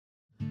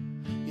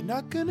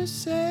not gonna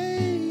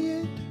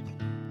say it,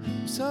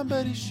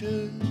 somebody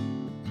should.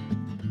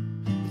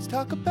 Let's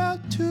talk about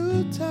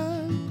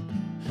two-time,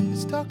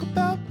 let's talk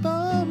about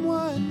bum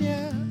one,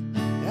 yeah.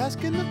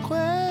 Asking the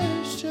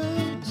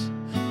questions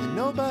that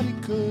nobody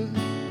could.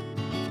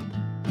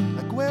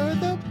 Like, where are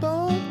the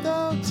bone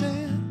thugs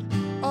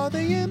and are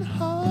they in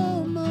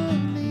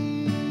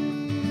harmony?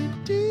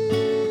 Do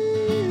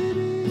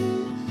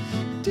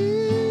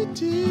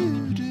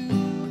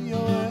you're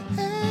a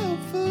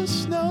helpful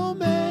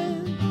snowman.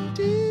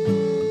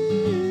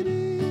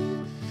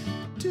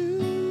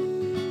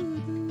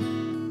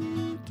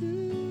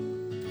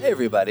 Hey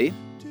everybody,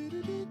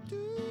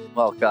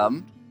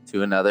 welcome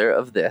to another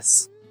of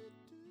this.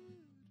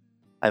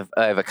 I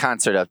have a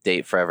concert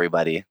update for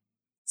everybody.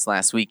 This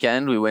last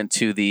weekend we went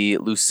to the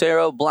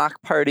Lucero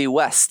Block Party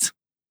West.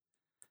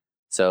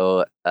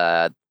 So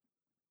I was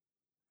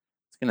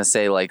going to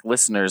say like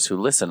listeners who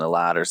listen a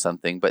lot or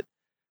something, but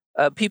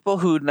people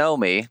who know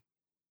me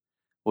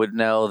would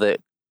know that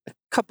a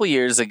couple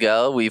years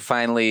ago we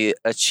finally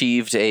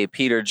achieved a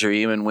Peter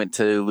dream and went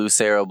to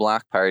Lucero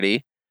Block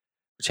Party,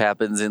 which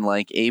happens in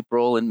like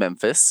April in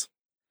Memphis.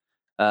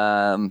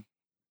 It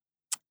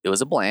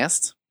was a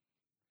blast.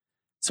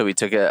 So we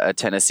took a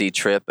Tennessee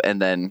trip,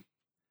 and then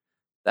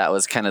that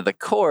was kind of the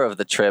core of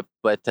the trip,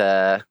 but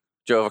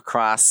drove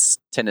across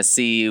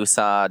Tennessee, we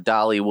saw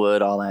Dollywood,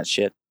 all that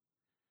shit.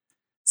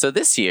 So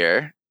this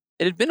year,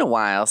 it had been a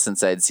while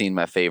since I'd seen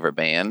my favorite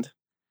band,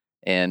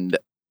 and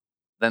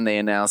then they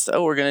announced,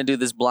 oh, we're going to do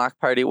this Block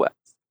Party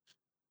West.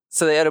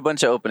 So they had a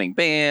bunch of opening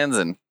bands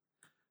and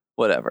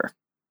whatever.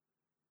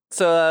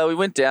 So we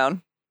went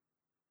down.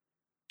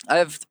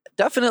 I've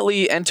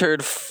definitely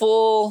entered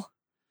full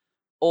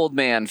old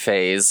man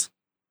phase,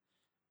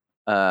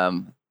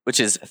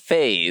 which is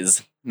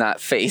phase, not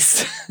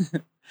face.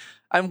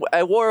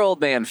 I wore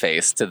old man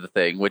face to the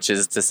thing, which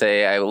is to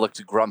say I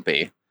looked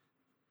grumpy.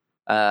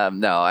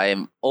 No,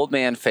 I'm old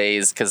man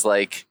phase because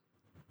like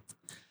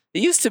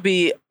it used to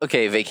be,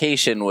 okay,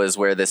 vacation was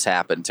where this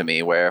happened to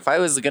me, where if I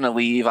was going to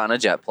leave on a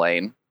jet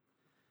plane,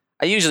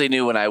 I usually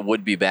knew when I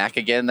would be back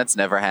again. That's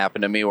never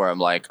happened to me where I'm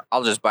like,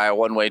 I'll just buy a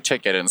one-way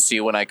ticket and see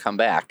when I come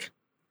back.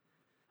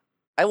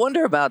 I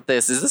wonder about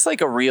this. Is this like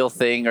a real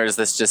thing, or is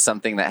this just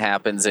something that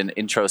happens in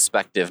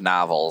introspective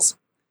novels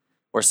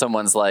where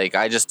someone's like,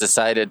 I just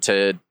decided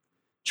to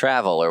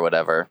travel or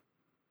whatever?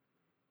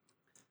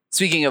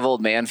 Speaking of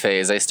old man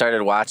phase, I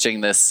started watching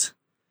this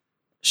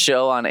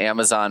show on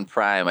Amazon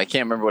Prime. I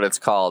can't remember what it's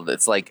called.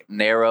 It's like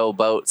Narrow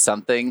Boat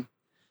something.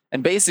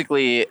 And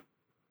basically,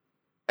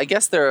 I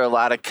guess there are a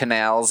lot of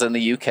canals in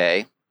the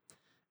UK,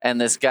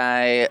 and this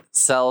guy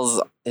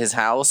sells his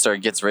house or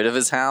gets rid of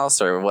his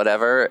house or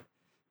whatever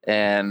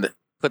and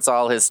puts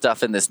all his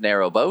stuff in this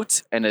narrow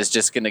boat and is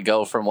just going to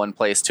go from one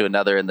place to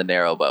another in the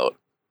narrow boat.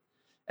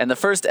 And the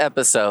first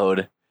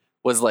episode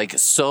was like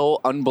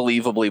so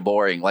unbelievably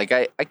boring. Like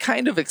I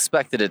kind of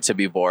expected it to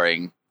be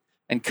boring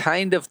and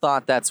kind of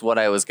thought that's what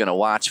I was going to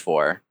watch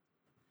for.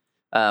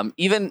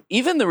 Even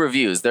the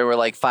reviews, there were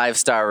like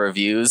 5-star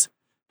reviews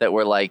that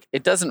were like,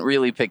 it doesn't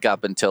really pick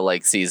up until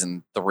like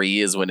season 3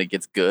 is when it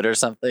gets good or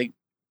something.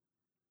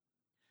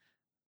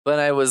 But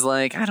I was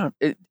like, I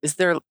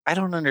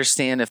don't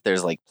understand if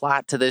there's like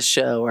plot to this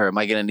show, or am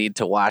I going to need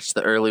to watch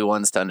the early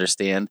ones to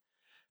understand?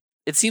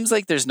 It seems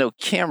like there's no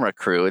camera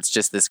crew. It's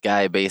just this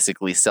guy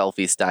basically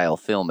selfie style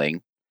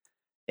filming.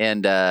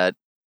 And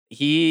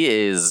he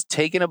is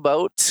taking a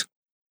boat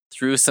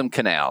through some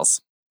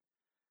canals.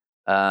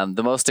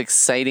 The most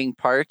exciting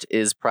part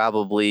is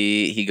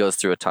probably he goes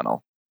through a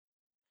tunnel,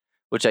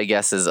 which I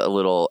guess is a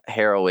little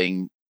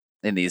harrowing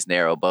in these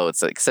narrow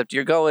boats, except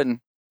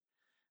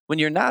when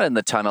you're not in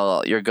the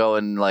tunnel, you're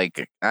going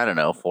like, I don't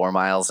know, 4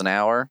 miles an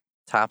hour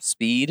top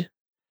speed.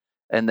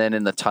 And then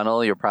in the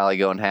tunnel, you're probably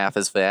going half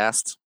as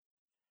fast.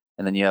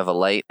 And then you have a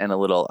light and a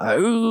little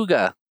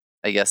auga,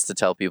 I guess, to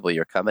tell people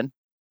you're coming.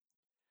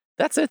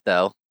 That's it,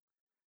 though.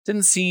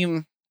 Didn't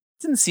seem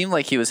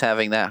like he was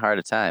having that hard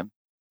a time.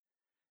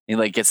 He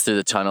like gets through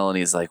the tunnel and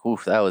he's like,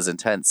 oof, that was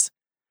intense.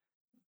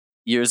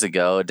 Years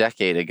ago, a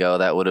decade ago,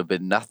 that would have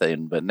been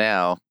nothing. But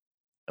now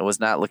I was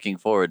not looking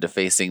forward to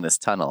facing this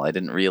tunnel. I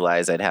didn't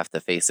realize I'd have to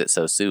face it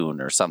so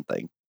soon or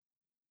something.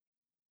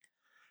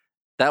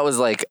 That was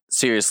like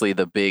seriously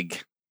the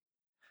big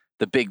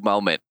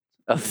moment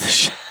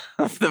of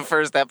of the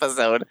first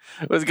episode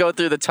was going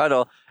through the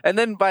tunnel. And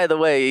then, by the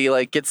way, he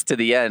like gets to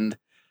the end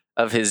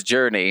of his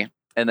journey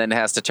and then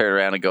has to turn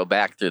around and go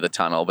back through the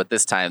tunnel. But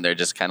this time they're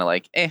just kind of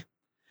like, he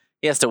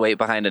has to wait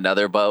behind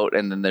another boat,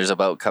 and then there's a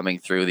boat coming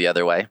through the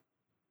other way.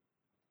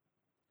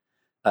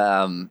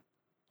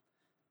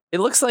 It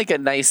looks like a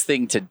nice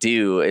thing to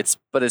do.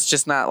 But it's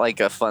just not like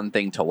a fun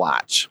thing to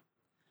watch.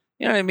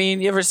 You know what I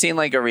mean? You ever seen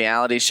like a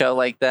reality show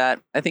like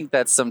that? I think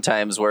that's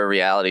sometimes where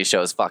reality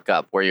shows fuck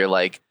up, where you're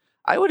like,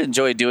 I would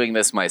enjoy doing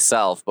this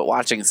myself, but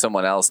watching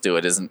someone else do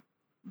it isn't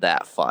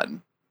that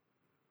fun.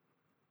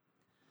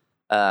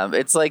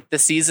 It's like the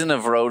season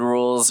of Road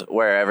Rules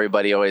where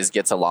everybody always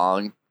gets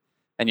along,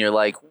 and you're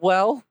like,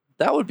 well,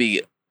 that would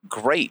be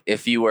great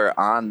if you were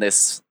on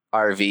this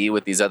RV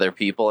with these other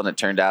people, and it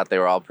turned out they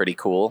were all pretty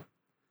cool.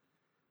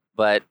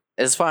 But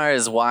as far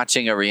as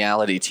watching a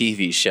reality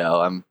TV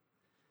show, I'm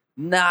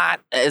not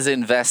as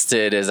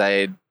invested as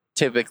I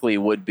typically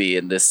would be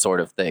in this sort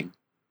of thing.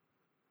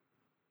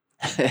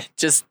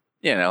 Just,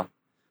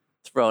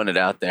 throwing it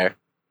out there.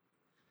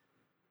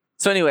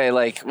 So anyway,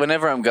 like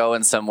whenever I'm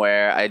going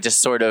somewhere, I just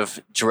sort of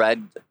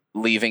dread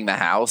leaving the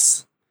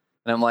house.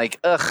 And I'm like,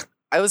 ugh,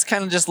 I was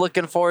kind of just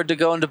looking forward to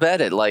going to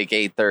bed at like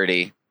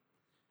 8:30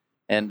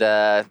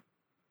 and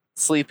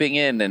sleeping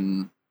in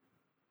and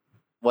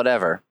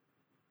whatever.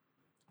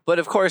 But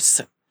of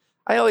course,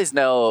 I always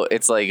know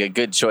it's like a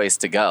good choice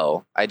to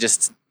go.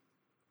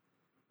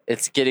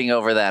 It's getting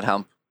over that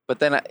hump. But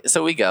then,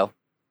 so we go.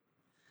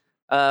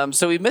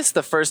 So we missed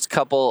the first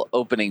couple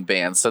opening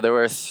bands. So there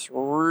were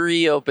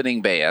 3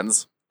 opening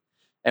bands,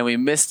 and we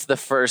missed the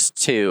first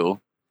 2.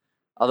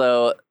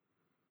 Although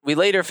we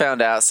later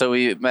found out, so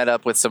we met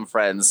up with some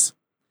friends.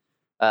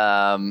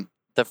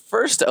 The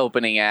first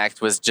opening act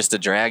was just a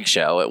drag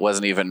show. It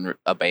wasn't even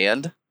a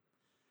band.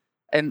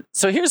 And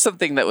so here's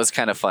something that was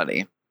kind of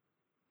funny.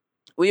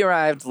 We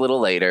arrived a little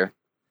later,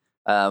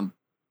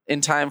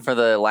 in time for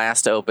the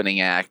last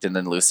opening act and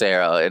then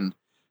Lucero. And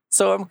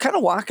so I'm kind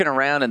of walking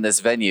around in this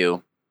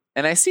venue,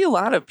 and I see a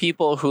lot of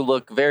people who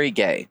look very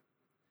gay.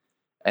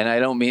 And I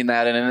don't mean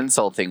that in an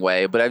insulting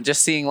way, but I'm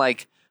just seeing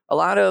like a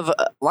lot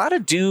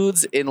of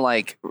dudes in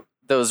like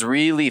those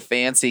really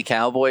fancy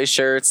cowboy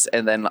shirts,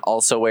 and then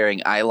also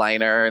wearing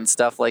eyeliner and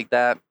stuff like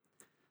that,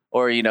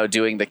 or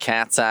doing the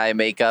cat's eye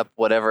makeup,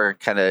 whatever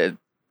kind of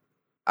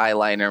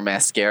eyeliner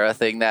mascara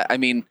thing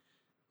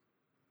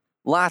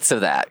lots of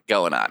that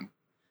going on.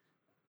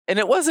 And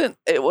it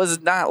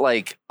was not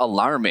like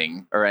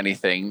alarming or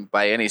anything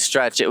by any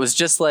stretch. It was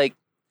just like,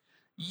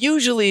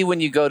 usually when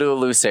you go to a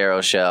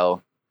Lucero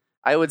show,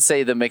 I would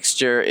say the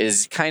mixture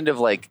is kind of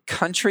like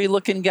country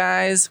looking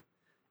guys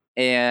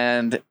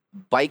and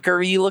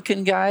bikery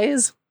looking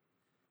guys.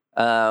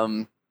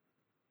 And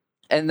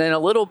then a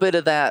little bit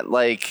of that,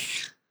 like,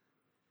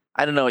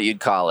 I don't know what you'd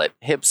call it,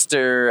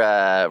 hipster,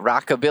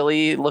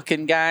 rockabilly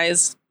looking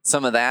guys.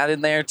 Some of that in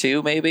there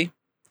too, maybe.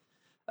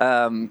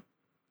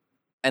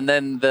 And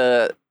then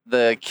the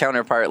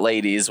counterpart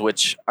ladies,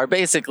 which are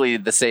basically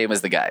the same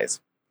as the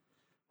guys,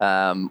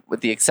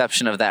 with the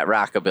exception of that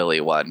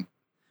rockabilly one.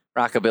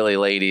 Rockabilly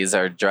ladies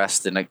are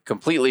dressed in a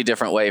completely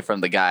different way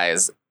from the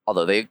guys,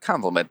 although they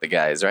complement the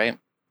guys, right?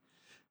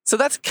 So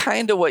that's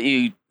kind of what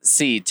you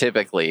see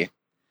typically.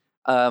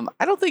 I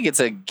don't think it's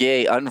a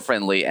gay,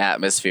 unfriendly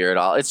atmosphere at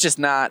all. It's just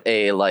not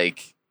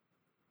it's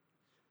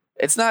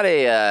not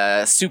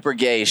a super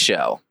gay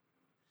show.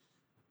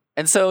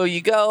 And so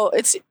you go,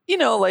 it's,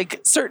 like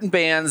certain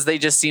bands, they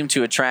just seem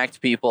to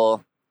attract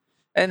people.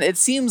 And it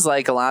seems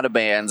like a lot of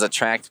bands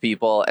attract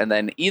people, and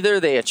then either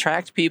they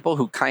attract people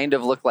who kind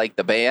of look like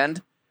the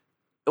band,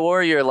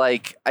 or you're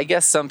like, I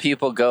guess some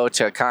people go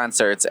to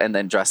concerts and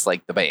then dress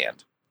like the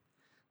band.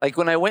 Like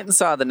when I went and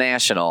saw The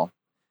National,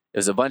 it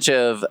was a bunch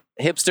of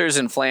hipsters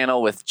in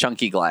flannel with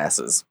chunky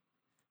glasses.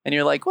 And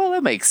you're like, well,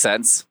 that makes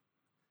sense.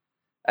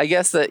 I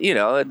guess that,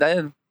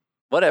 then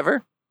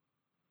whatever.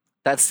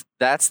 That's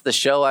the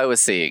show I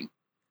was seeing.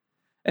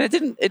 And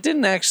it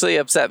didn't actually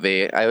upset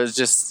me. I was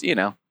just,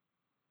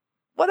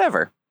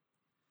 whatever.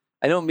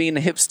 I don't mean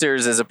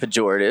hipsters as a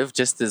pejorative,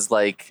 just as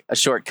like a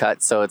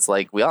shortcut. So it's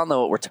like, we all know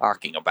what we're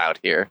talking about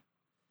here.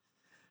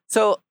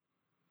 So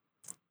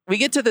we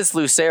get to this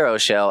Lucero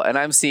show, and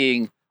I'm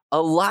seeing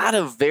a lot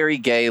of very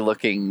gay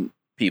looking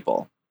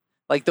people.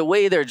 Like the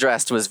way they're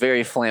dressed was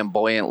very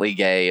flamboyantly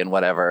gay and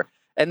whatever.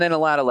 And then a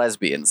lot of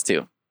lesbians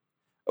too.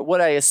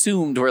 What I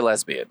assumed were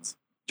lesbians,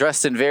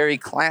 dressed in very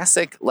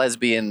classic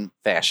lesbian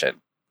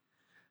fashion.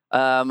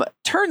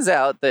 Turns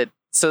out that,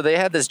 so they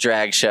had this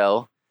drag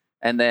show,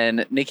 and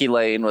then Nikki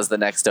Lane was the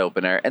next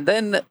opener. And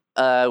then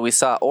we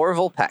saw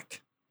Orville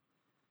Peck,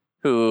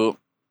 who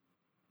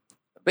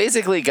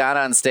basically got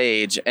on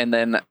stage, and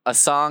then a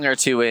song or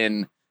two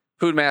in,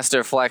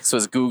 Foodmaster Flex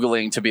was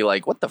Googling to be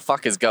like, what the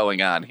fuck is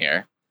going on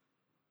here?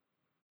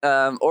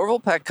 Orville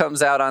Peck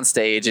comes out on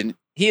stage, and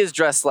he is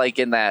dressed like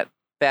in that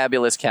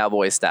fabulous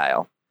cowboy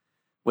style,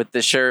 with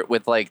the shirt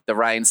with like the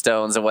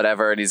rhinestones and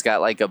whatever, and he's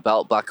got like a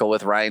belt buckle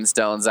with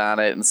rhinestones on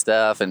it and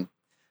stuff, and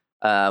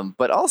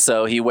but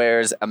also he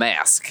wears a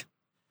mask.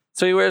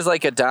 So he wears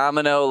like a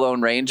Domino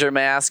Lone Ranger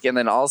mask, and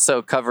then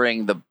also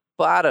covering the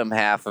bottom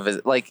half of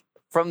his, like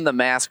from the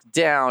mask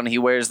down, he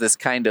wears this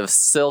kind of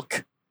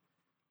silk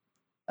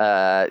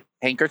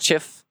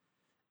handkerchief,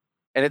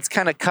 and it's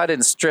kind of cut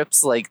in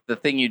strips like the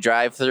thing you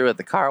drive through at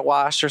the car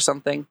wash or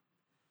something.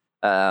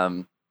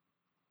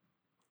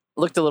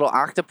 Looked a little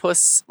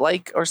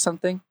octopus-like or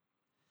something.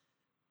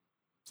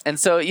 And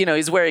so,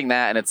 he's wearing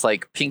that, and it's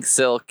like pink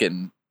silk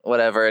and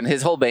whatever, and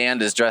his whole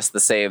band is dressed the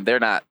same.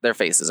 Their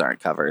faces aren't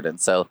covered. And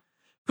so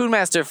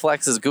Foodmaster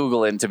Flex is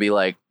Googling to be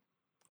like,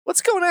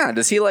 what's going on?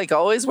 Does he like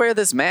always wear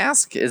this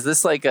mask? Is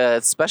this like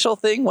a special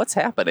thing? What's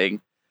happening?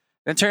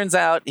 And it turns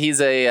out he's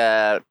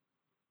a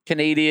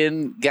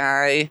Canadian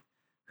guy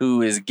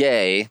who is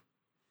gay,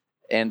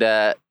 and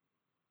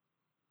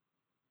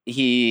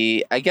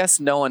I guess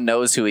no one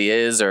knows who he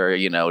is, or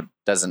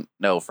doesn't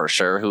know for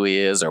sure who he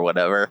is or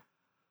whatever.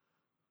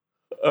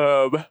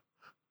 And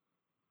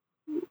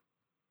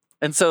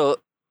so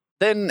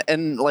then,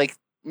 and like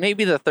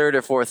maybe the third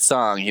or fourth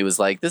song, he was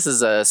like, "This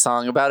is a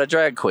song about a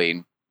drag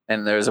queen,"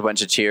 and there's a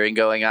bunch of cheering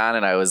going on,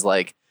 and I was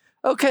like,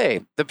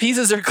 "Okay, the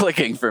pieces are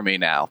clicking for me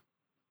now.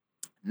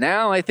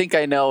 Now I think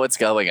I know what's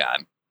going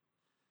on."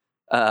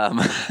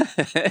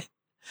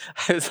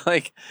 I was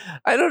like,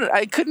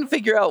 I couldn't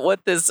figure out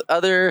what this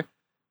other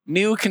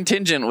new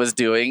contingent was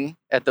doing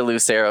at the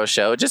Lucero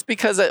show, just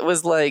because it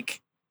was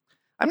like,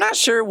 I'm not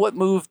sure what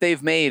move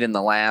they've made in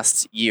the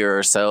last year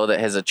or so that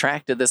has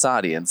attracted this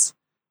audience.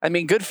 I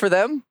mean, good for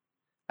them,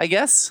 I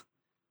guess.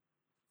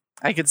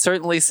 I could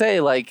certainly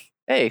say, like,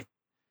 hey, if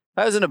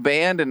I was in a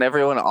band and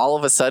everyone all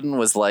of a sudden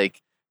was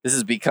like, this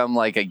has become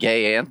like a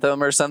gay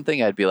anthem or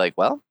something, I'd be like,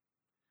 well,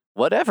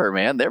 whatever,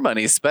 man. Their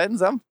money's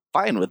spent. I'm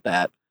fine with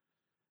that.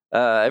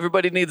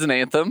 Everybody needs an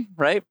anthem,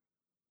 right?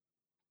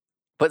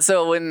 But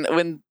so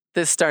when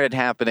this started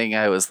happening,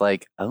 I was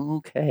like,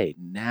 okay,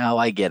 now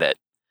I get it.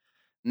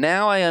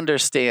 Now I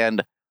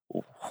understand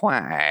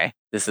why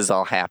this is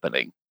all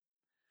happening.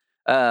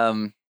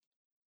 I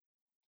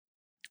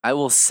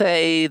will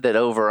say that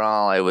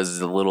overall, I was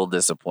a little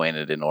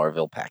disappointed in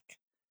Orville Peck.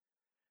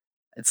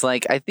 It's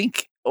like, I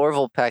think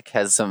Orville Peck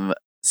has some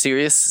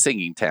serious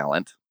singing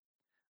talent,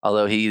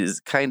 although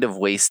he's kind of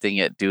wasting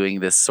it doing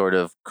this sort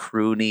of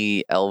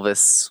croony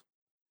Elvis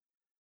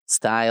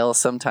style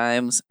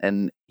sometimes.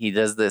 And he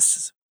does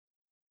this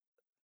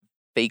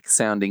fake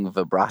sounding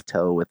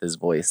vibrato with his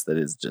voice that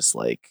is just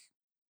like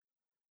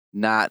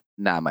not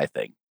my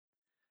thing.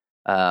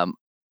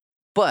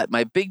 But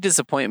my big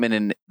disappointment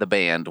in the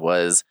band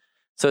was,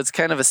 so it's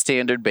kind of a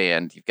standard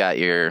band. You've got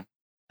your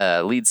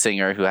lead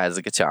singer who has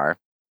a guitar,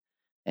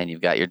 and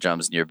you've got your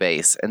drums and your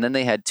bass. And then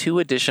they had 2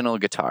 additional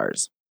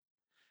guitars.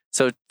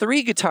 So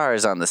 3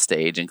 guitars on the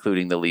stage,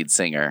 including the lead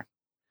singer.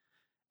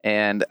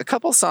 And a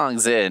couple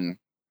songs in,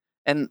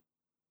 and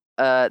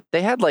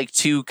they had like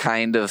 2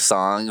 kind of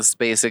songs,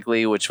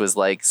 basically, which was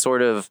like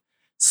sort of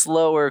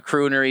slower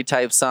croonery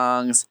type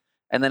songs,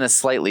 and then a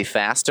slightly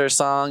faster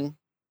song.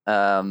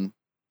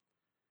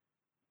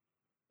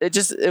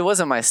 It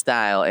wasn't my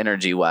style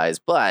energy wise,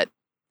 but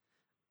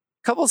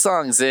a couple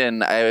songs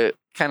in, I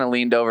kind of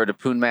leaned over to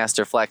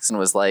Poonmaster Flex and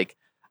was like,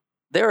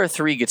 there are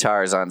 3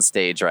 guitars on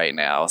stage right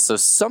now, so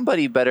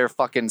somebody better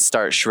fucking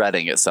start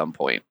shredding at some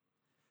point.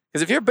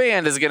 Because if your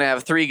band is going to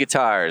have 3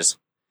 guitars,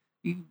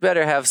 you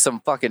better have some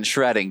fucking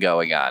shredding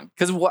going on.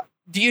 Because what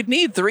do you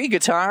need 3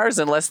 guitars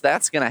unless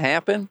that's going to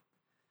happen?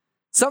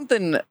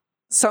 Something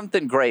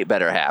great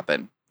better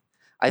happen.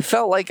 I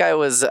felt like I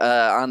was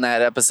on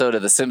that episode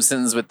of The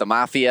Simpsons with the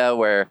Mafia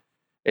where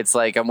it's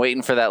like I'm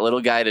waiting for that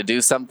little guy to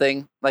do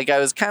something. Like I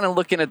was kind of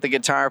looking at the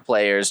guitar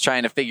players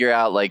trying to figure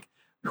out like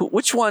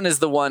which one is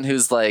the one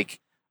who's like,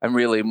 I'm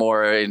really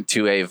more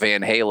into a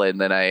Van Halen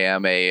than I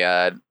am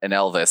an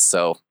Elvis,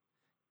 so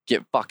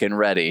get fucking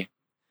ready.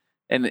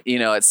 And,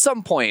 at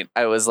some point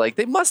I was like,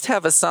 they must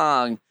have a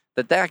song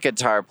that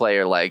guitar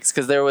player likes,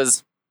 because there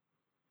was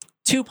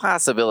 2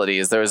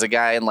 possibilities. There was a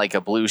guy in like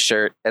a blue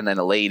shirt and then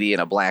a lady in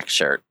a black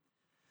shirt.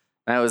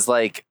 And I was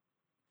like,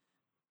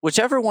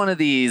 whichever one of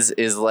these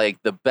is like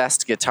the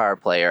best guitar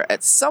player,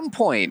 at some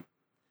point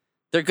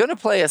they're going to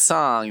play a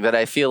song that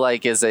I feel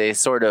like is a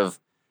sort of,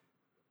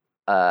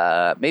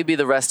 maybe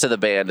the rest of the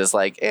band is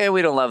like,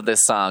 we don't love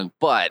this song,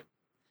 but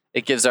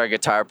it gives our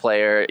guitar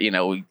player,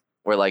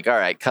 we're like, all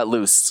right, cut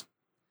loose.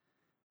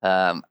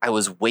 I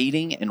was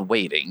waiting and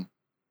waiting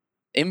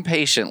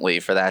impatiently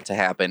for that to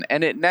happen,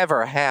 and it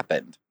never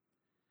happened.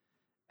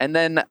 And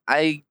then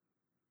I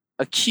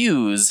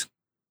accuse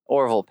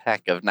Orville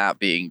Peck of not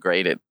being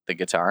great at the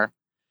guitar,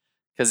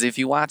 because if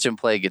you watch him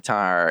play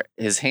guitar,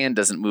 his hand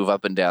doesn't move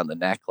up and down the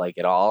neck like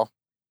at all.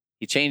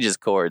 He changes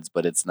chords,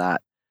 but it's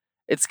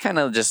kind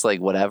of just like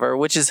whatever,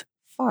 which is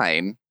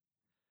fine.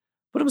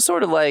 But I'm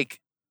sort of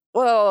like,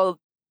 well,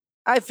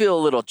 I feel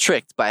a little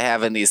tricked by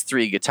having these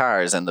 3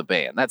 guitars in the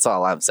band. That's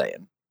all I'm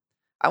saying.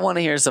 I want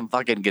to hear some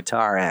fucking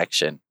guitar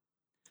action.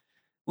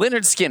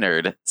 Lynyrd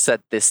Skynyrd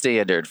set the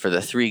standard for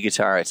the 3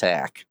 guitar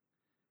attack.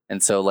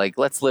 And so, like,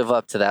 let's live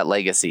up to that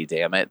legacy,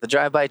 damn it. The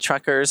Drive-By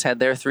Truckers had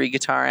their 3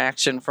 guitar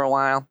action for a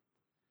while.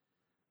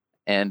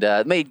 And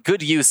made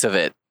good use of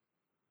it.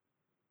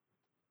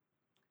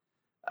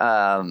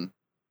 So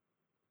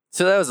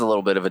that was a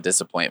little bit of a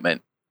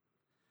disappointment.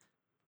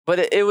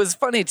 But it was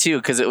funny, too,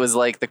 because it was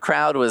like the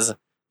crowd was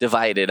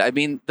divided. I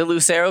mean, the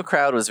Lucero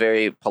crowd was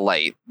very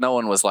polite. No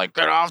one was like,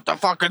 get off the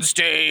fucking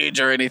stage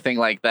or anything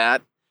like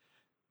that.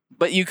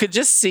 But you could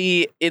just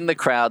see in the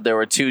crowd there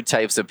were 2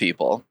 types of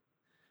people.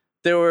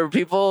 There were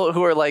people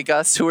who were like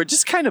us who were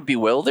just kind of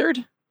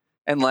bewildered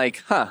and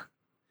like, all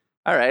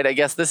right, I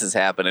guess this is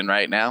happening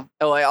right now.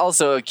 Oh, I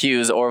also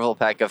accuse Orville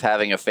Peck of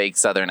having a fake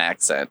Southern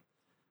accent,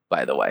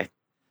 by the way.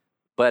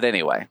 But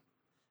anyway,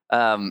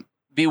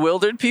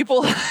 bewildered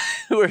people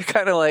who were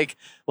kind of like,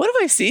 what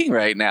am I seeing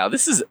right now?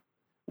 This is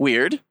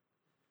weird,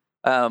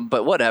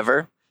 but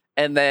whatever.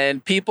 And then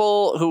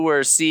people who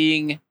were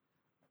seeing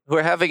who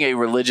are having a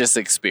religious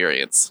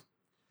experience.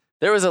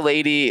 There was a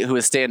lady who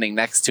was standing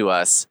next to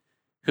us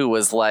who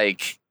was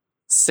like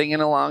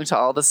singing along to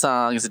all the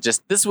songs.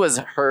 This was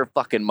her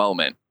fucking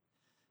moment.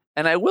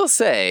 And I will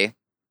say,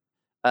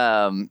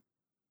 I've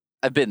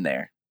been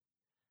there.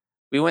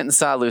 We went and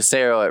saw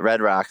Lucero at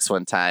Red Rocks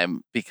one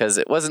time because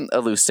it wasn't a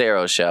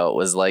Lucero show. It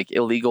was like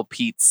Illegal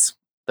Pete's,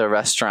 the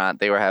restaurant.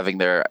 They were having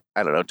their,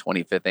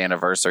 25th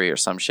anniversary or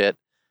some shit.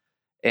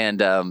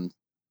 And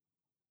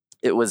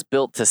it was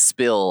Built to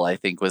Spill, I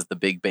think, was the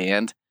big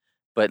band.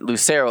 But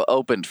Lucero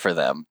opened for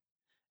them.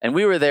 And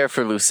we were there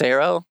for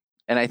Lucero,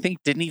 and I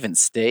think didn't even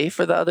stay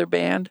for the other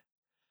band.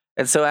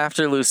 And so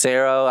after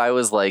Lucero, I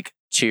was like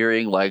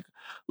cheering like,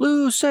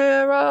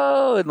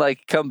 Lucero, and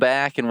like come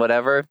back and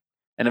whatever.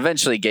 And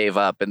eventually gave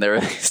up. And there were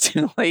these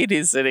two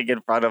ladies sitting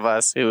in front of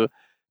us who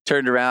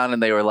turned around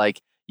and they were like,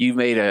 you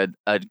made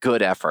a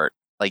good effort.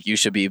 Like, you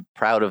should be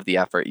proud of the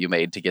effort you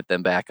made to get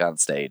them back on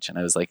stage. And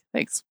I was like,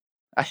 thanks.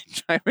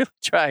 I really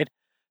tried.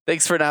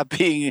 Thanks for not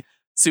being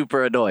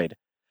super annoyed.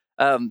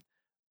 But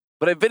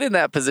I've been in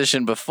that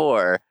position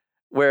before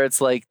where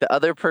it's like the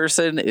other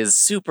person is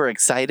super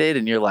excited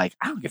and you're like,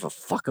 I don't give a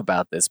fuck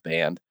about this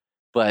band.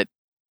 But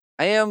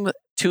I am,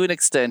 to an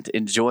extent,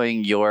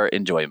 enjoying your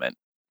enjoyment.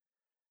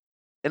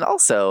 And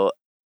also,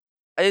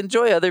 I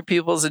enjoy other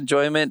people's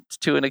enjoyment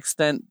to an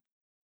extent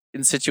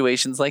in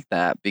situations like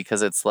that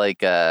because it's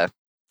like, it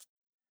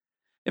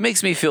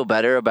makes me feel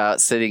better about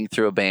sitting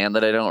through a band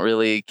that I don't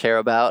really care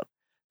about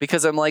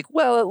because I'm like,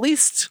 well, at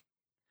least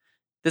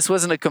this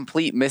wasn't a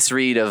complete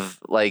misread of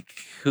like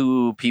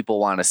who people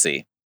want to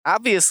see.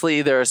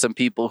 Obviously, there are some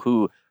people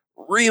who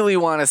really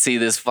want to see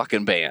this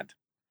fucking band.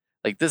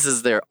 Like, this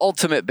is their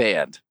ultimate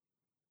band.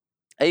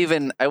 I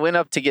went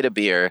up to get a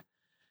beer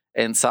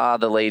and saw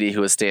the lady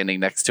who was standing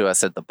next to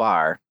us at the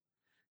bar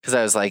because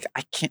I was like,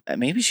 I can't,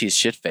 maybe she's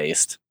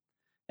shit-faced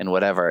and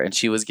whatever. And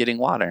she was getting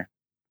water.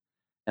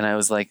 And I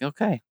was like,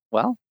 okay,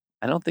 well,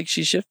 I don't think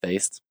she's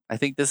shit-faced. I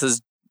think this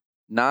is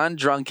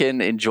non-drunken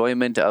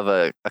enjoyment of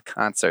a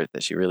concert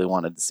that she really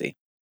wanted to see.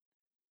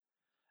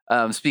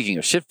 Speaking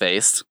of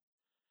shit-faced,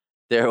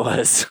 there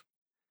was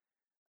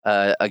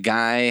a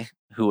guy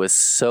who was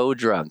so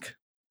drunk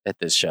at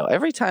this show.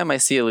 Every time I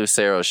see a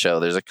Lucero show,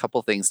 there's a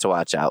couple things to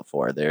watch out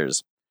for.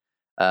 There's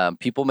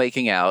people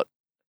making out,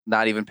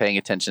 not even paying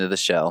attention to the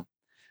show.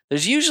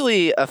 There's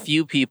usually a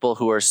few people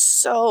who are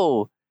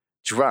so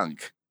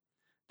drunk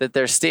that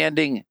they're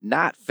standing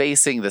not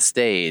facing the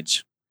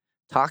stage,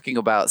 talking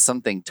about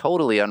something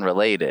totally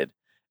unrelated.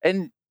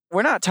 And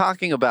we're not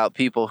talking about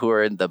people who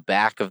are in the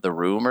back of the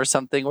room or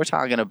something. We're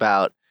talking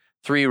about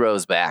 3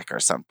 rows back or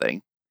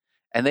something.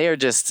 And they are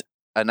just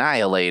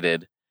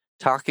annihilated,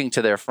 talking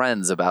to their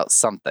friends about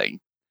something.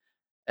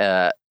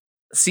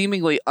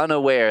 Seemingly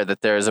unaware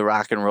that there's a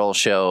rock and roll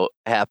show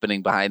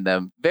happening behind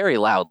them very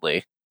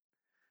loudly.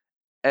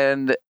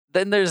 And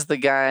then there's the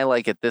guy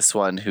like at this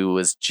one who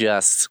was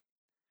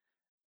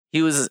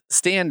he was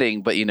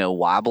standing, but,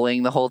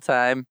 wobbling the whole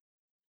time.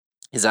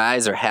 His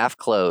eyes are half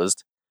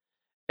closed.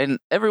 And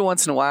every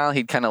once in a while,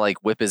 he'd kind of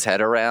like whip his head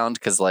around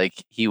because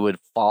like he would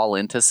fall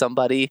into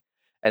somebody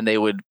and they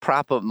would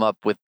prop him up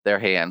with their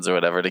hands or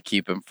whatever to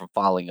keep him from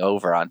falling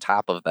over on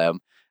top of them.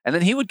 And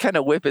then he would kind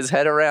of whip his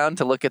head around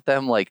to look at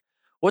them like,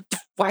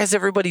 why is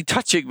everybody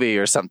touching me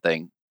or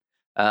something?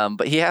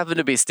 But he happened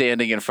to be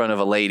standing in front of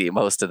a lady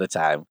most of the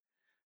time.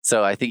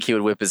 So I think he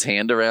would whip his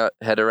head around,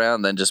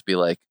 and then just be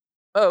like,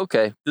 oh,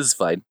 okay, this is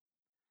fine.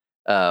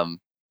 And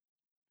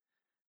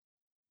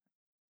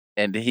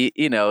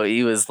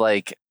he was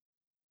like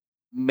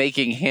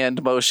making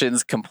hand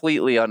motions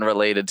completely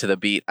unrelated to the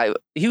beat.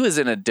 He was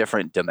in a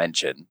different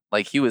dimension.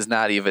 Like, he was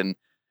not even,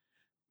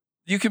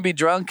 you can be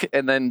drunk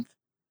and then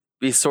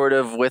be sort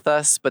of with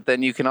us, but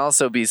then you can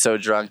also be so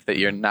drunk that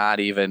you're not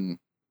even,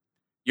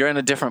 you're in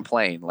a different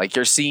plane. Like,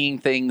 you're seeing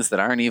things that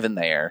aren't even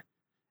there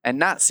and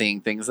not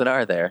seeing things that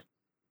are there.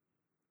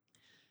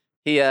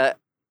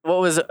 What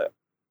was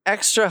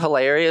extra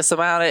hilarious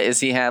about it is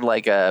he had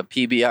like a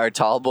PBR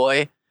tall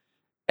boy,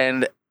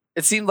 and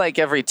it seemed like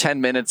every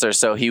 10 minutes or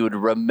so he would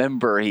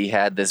remember he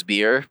had this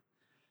beer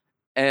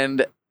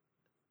and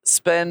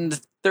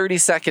spend 30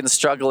 seconds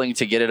struggling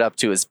to get it up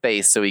to his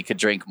face so he could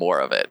drink more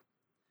of it.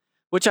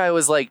 Which I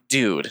was like,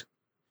 dude,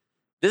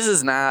 this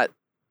is not...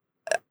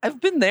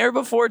 I've been there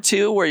before,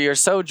 too, where you're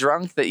so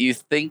drunk that you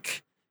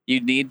think you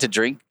need to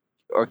drink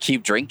or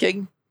keep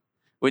drinking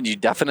when you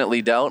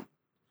definitely don't.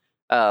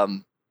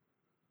 And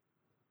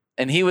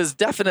he was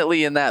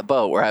definitely in that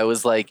boat where I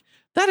was like,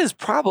 that is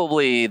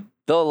probably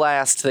the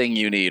last thing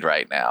you need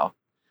right now.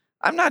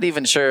 I'm not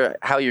even sure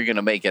how you're going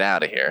to make it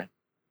out of here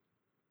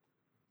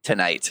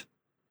tonight,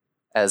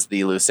 as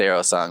the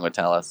Lucero song would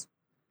tell us.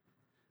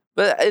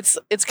 But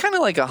it's kind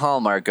of like a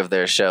hallmark of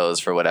their shows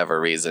for whatever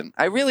reason.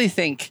 I really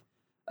think,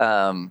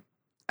 I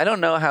don't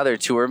know how their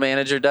tour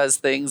manager does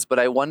things, but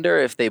I wonder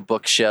if they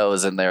book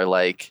shows and they're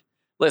like,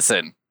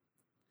 listen,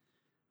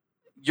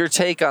 your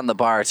take on the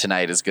bar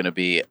tonight is going to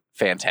be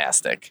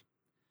fantastic.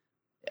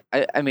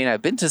 I mean,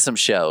 I've been to some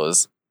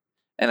shows,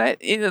 and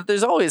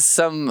there's always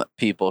some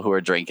people who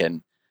are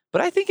drinking,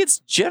 But I think it's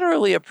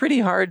generally a pretty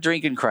hard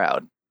drinking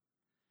crowd.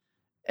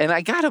 And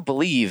I gotta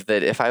believe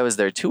that if I was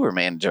their tour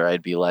manager,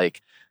 I'd be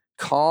like,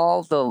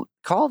 call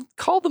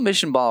the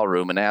Mission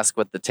Ballroom and ask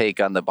what the take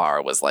on the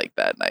bar was like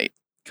that night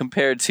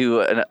compared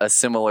to a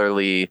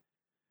similarly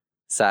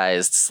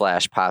sized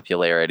 /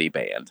 popularity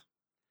band.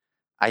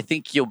 I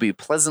think you'll be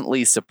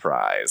pleasantly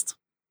surprised.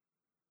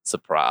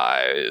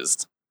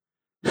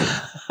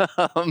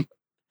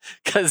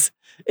 Because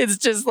it's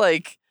just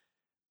like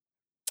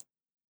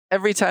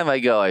every time I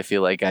go, I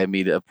feel like I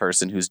meet a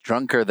person who's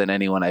drunker than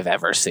anyone I've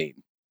ever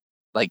seen,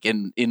 like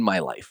in my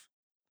life.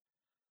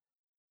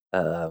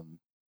 But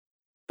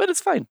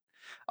it's fine.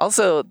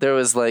 Also, there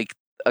was like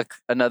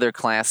another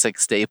classic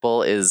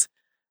staple is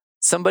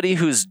somebody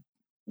who's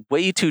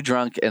way too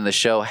drunk and the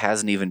show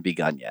hasn't even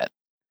begun yet.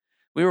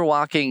 We were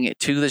walking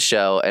to the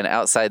show, and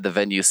outside the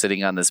venue,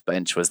 sitting on this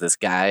bench, was this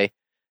guy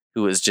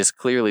who was just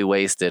clearly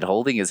wasted,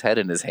 holding his head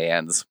in his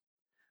hands,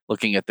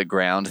 looking at the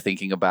ground,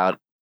 thinking about,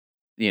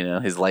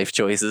 his life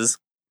choices.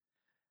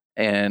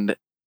 And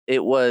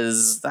it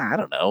was, I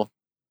don't know,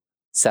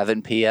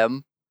 7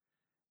 p.m.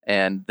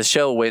 And the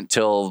show went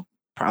till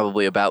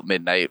probably about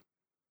midnight.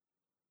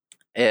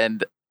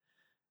 And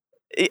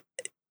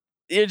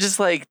you're just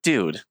like,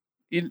 dude,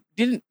 you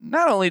didn't.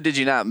 Not only did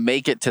you not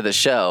make it to the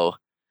show,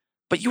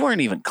 but you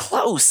weren't even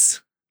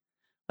close.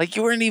 Like,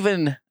 you weren't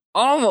even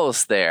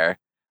almost there.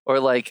 Or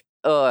like,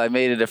 oh, I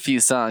made it a few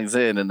songs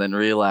in and then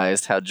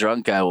realized how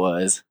drunk I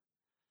was.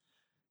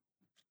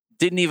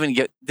 Didn't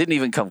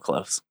even come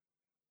close.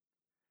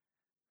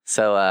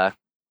 So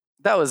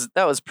that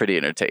was pretty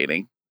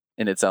entertaining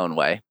in its own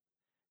way.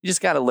 You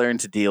just got to learn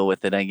to deal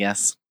with it, I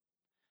guess.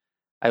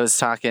 I was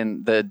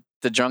talking, the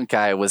drunk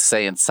guy was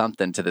saying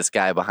something to this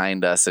guy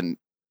behind us, and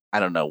I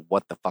don't know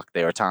what the fuck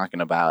they were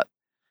talking about.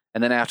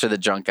 And then after the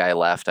drunk guy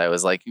left, I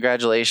was like,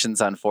 congratulations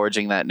on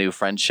forging that new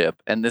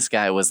friendship. And this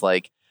guy was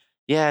like,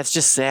 yeah, it's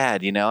just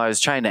sad. I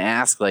was trying to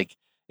ask like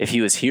if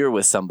he was here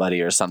with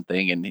somebody or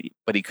something,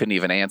 but he couldn't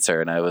even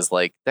answer. And I was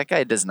like, that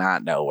guy does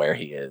not know where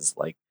he is.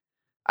 Like,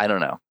 I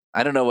don't know.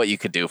 I don't know what you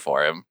could do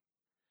for him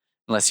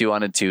unless you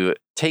wanted to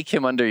take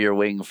him under your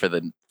wing for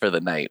the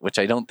night, which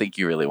I don't think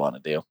you really want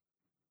to do.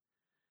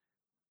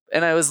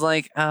 And I was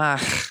like,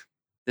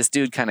 this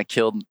dude kind of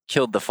killed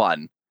the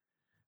fun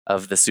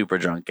of the super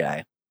drunk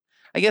guy.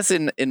 I guess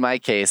in my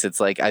case, it's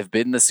like I've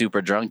been the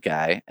super drunk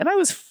guy and I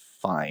was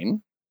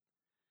fine.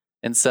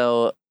 And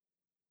so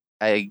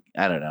I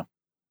don't know.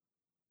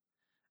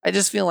 I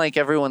just feel like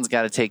everyone's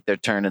got to take their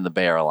turn in the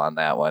barrel on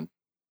that one.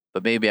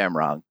 But maybe I'm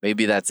wrong.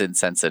 Maybe that's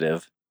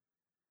insensitive.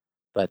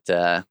 But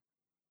I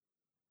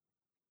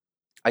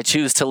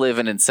choose to live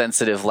an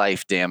insensitive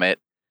life, damn it,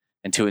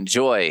 and to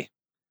enjoy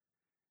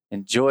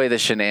the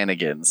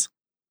shenanigans.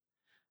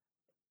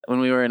 When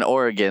we were in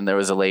Oregon, there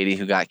was a lady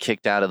who got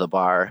kicked out of the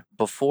bar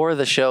before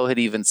the show had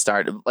even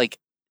started. Like,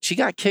 she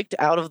got kicked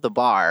out of the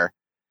bar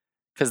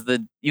because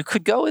you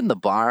could go in the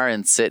bar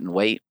and sit and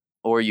wait,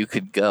 or you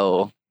could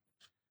go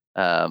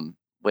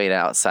wait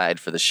outside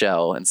for the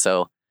show. And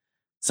so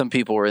some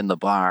people were in the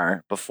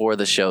bar before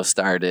the show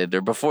started,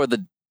 or before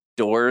the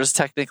doors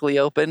technically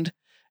opened,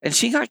 and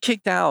she got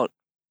kicked out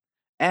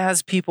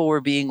as people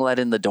were being let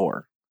in the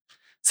door.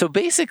 So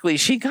basically,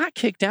 she got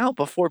kicked out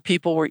before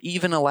people were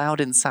even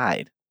allowed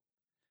inside.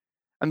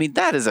 I mean,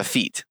 that is a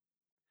feat.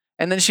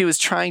 And then she was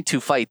trying to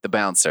fight the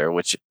bouncer,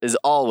 which is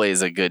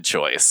always a good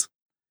choice,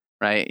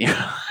 right?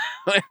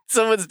 When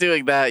someone's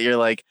doing that, you're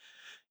like,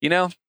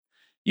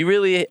 you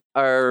really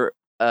are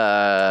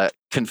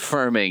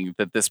confirming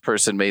that this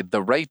person made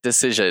the right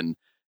decision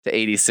to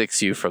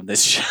 86 you from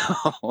this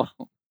show.